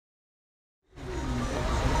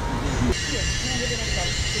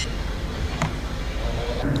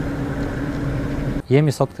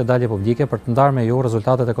Jemi sot këtë dalje publike për të ndarë me ju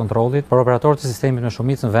rezultatet e kontrollit për operatorët e sistemit me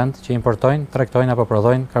shumicë në vend që importojnë, tregtojnë apo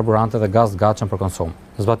prodhojnë karburante dhe gaz të gatshëm për konsum.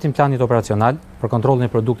 Zbatim planit operacional për kontrollin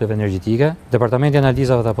e produkteve energjetike, Departamenti i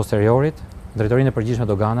Analizave të Posteriorit, Drejtorinë e Përgjithshme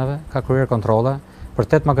Doganave ka kryer kontrolle për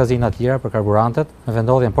 8 magazina të lira për karburantet me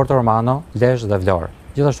vendodhje në Porto Romano, Lezhë dhe Vlorë.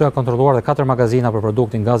 Gjithashtu ka kontrolluar edhe 4 magazina për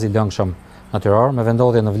produktin gazi lëngshëm natyror me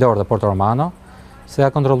vendodhje në Vlorë dhe Porto Romano, se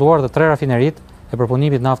ka kontrolluar edhe 3 rafineritë e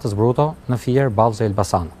përpunimit naftës bruto në Fier, Ballë dhe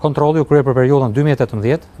Elbasan. Kontrolli u krye për periudhën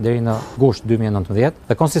 2018 deri në gusht 2019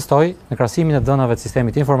 dhe konsistoi në krahasimin e dhënave të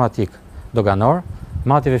sistemit informatik doganor,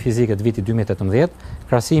 matjeve fizike të vitit 2018,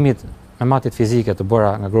 krahasimit me matjet fizike të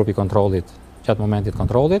bëra nga grupi i kontrollit gjatë momentit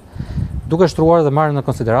kontrollit, duke shtruar dhe marrë në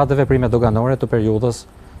konsiderat dhe veprimet doganore të periudhës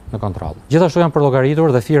në kontroll. Gjithashtu janë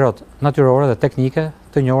përllogaritur dhe firot natyrore dhe teknike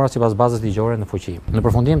të njohura sipas bazës ligjore në fuqi. Në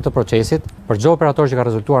përfundim të procesit, për çdo operator që ka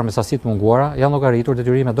rezultuar me sasi të munguara, janë llogaritur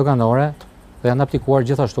detyrimet doganore dhe janë aplikuar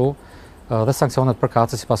gjithashtu dhe sanksionet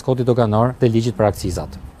përkatëse sipas kodit doganor dhe ligjit për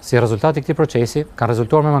akcizat. Si rezultat i këtij procesi, kanë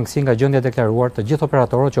rezultuar me mangësi nga gjendja e deklaruar të gjithë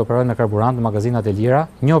operatorët që operojnë me karburant në magazinat e lira,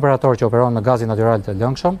 një operator që operon me gazin natyral të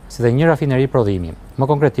lëngshëm, si dhe një rafineri prodhimi. Më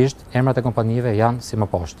konkretisht, emrat e kompanive janë si më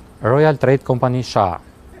poshtë: Royal Trade Company SHA,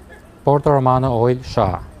 Porto Romano Oil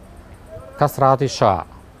SHA, Castrati SHA,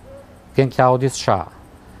 Gen Claudis SHA,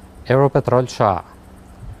 Europetrol SHA,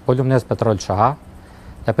 Polumnes Petrol SHA,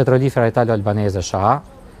 La Petrolifera Italo-Albanese SHA,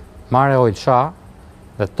 Mare Oil SHA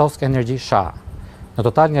dhe Tosk Energy SHA. Në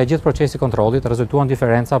total nga gjithë procesi kontrollit rezultuan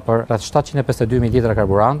diferenca për rreth 752.000 litra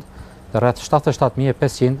karburant dhe rreth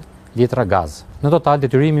 77.500 litra gaz. Në total,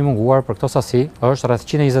 detyrimi i munguar për këto sasi është rreth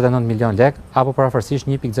 129 milion lek apo parafërsisht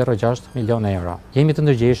 1.06 milion euro. Jemi të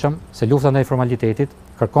ndërgjegjshëm se lufta ndaj informalitetit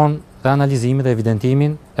kërkon dhe analizimin dhe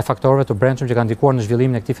evidentimin e faktorëve të brendshëm që kanë ndikuar në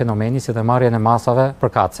zhvillimin e këtij fenomeni, si dhe marrjen e masave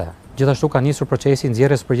përkatëse. Gjithashtu ka nisur procesi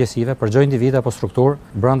nxjerrjes përgjegjësive për çdo individ apo strukturë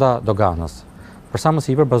brenda doganës. Për sa më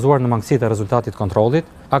sipër, bazuar në mangësitë e rezultatit kontrollit,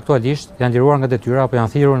 aktualisht janë liruar nga detyra apo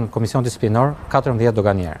janë thirrur në komision disiplinor 14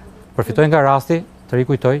 doganierë. Përfitoj nga rasti të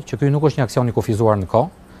rikujtoj që ky nuk është një aksion i kufizuar në kohë,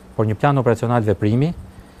 por një plan operacional veprimi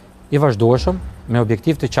i vazhdueshëm me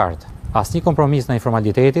objektiv të qartë, asnjë kompromis në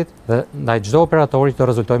informalitetit dhe ndaj çdo operatori që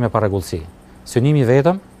rezultojë me parregullsi. Synimi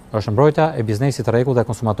vetëm është mbrojtja e biznesit të rregullt dhe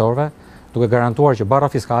konsumatorëve, duke garantuar që barra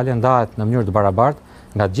fiskale ndahet në mënyrë të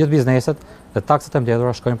barabartë nga të gjithë bizneset dhe taksat e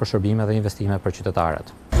mbledhura shkojnë për shërbime dhe investime për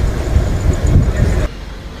qytetarët.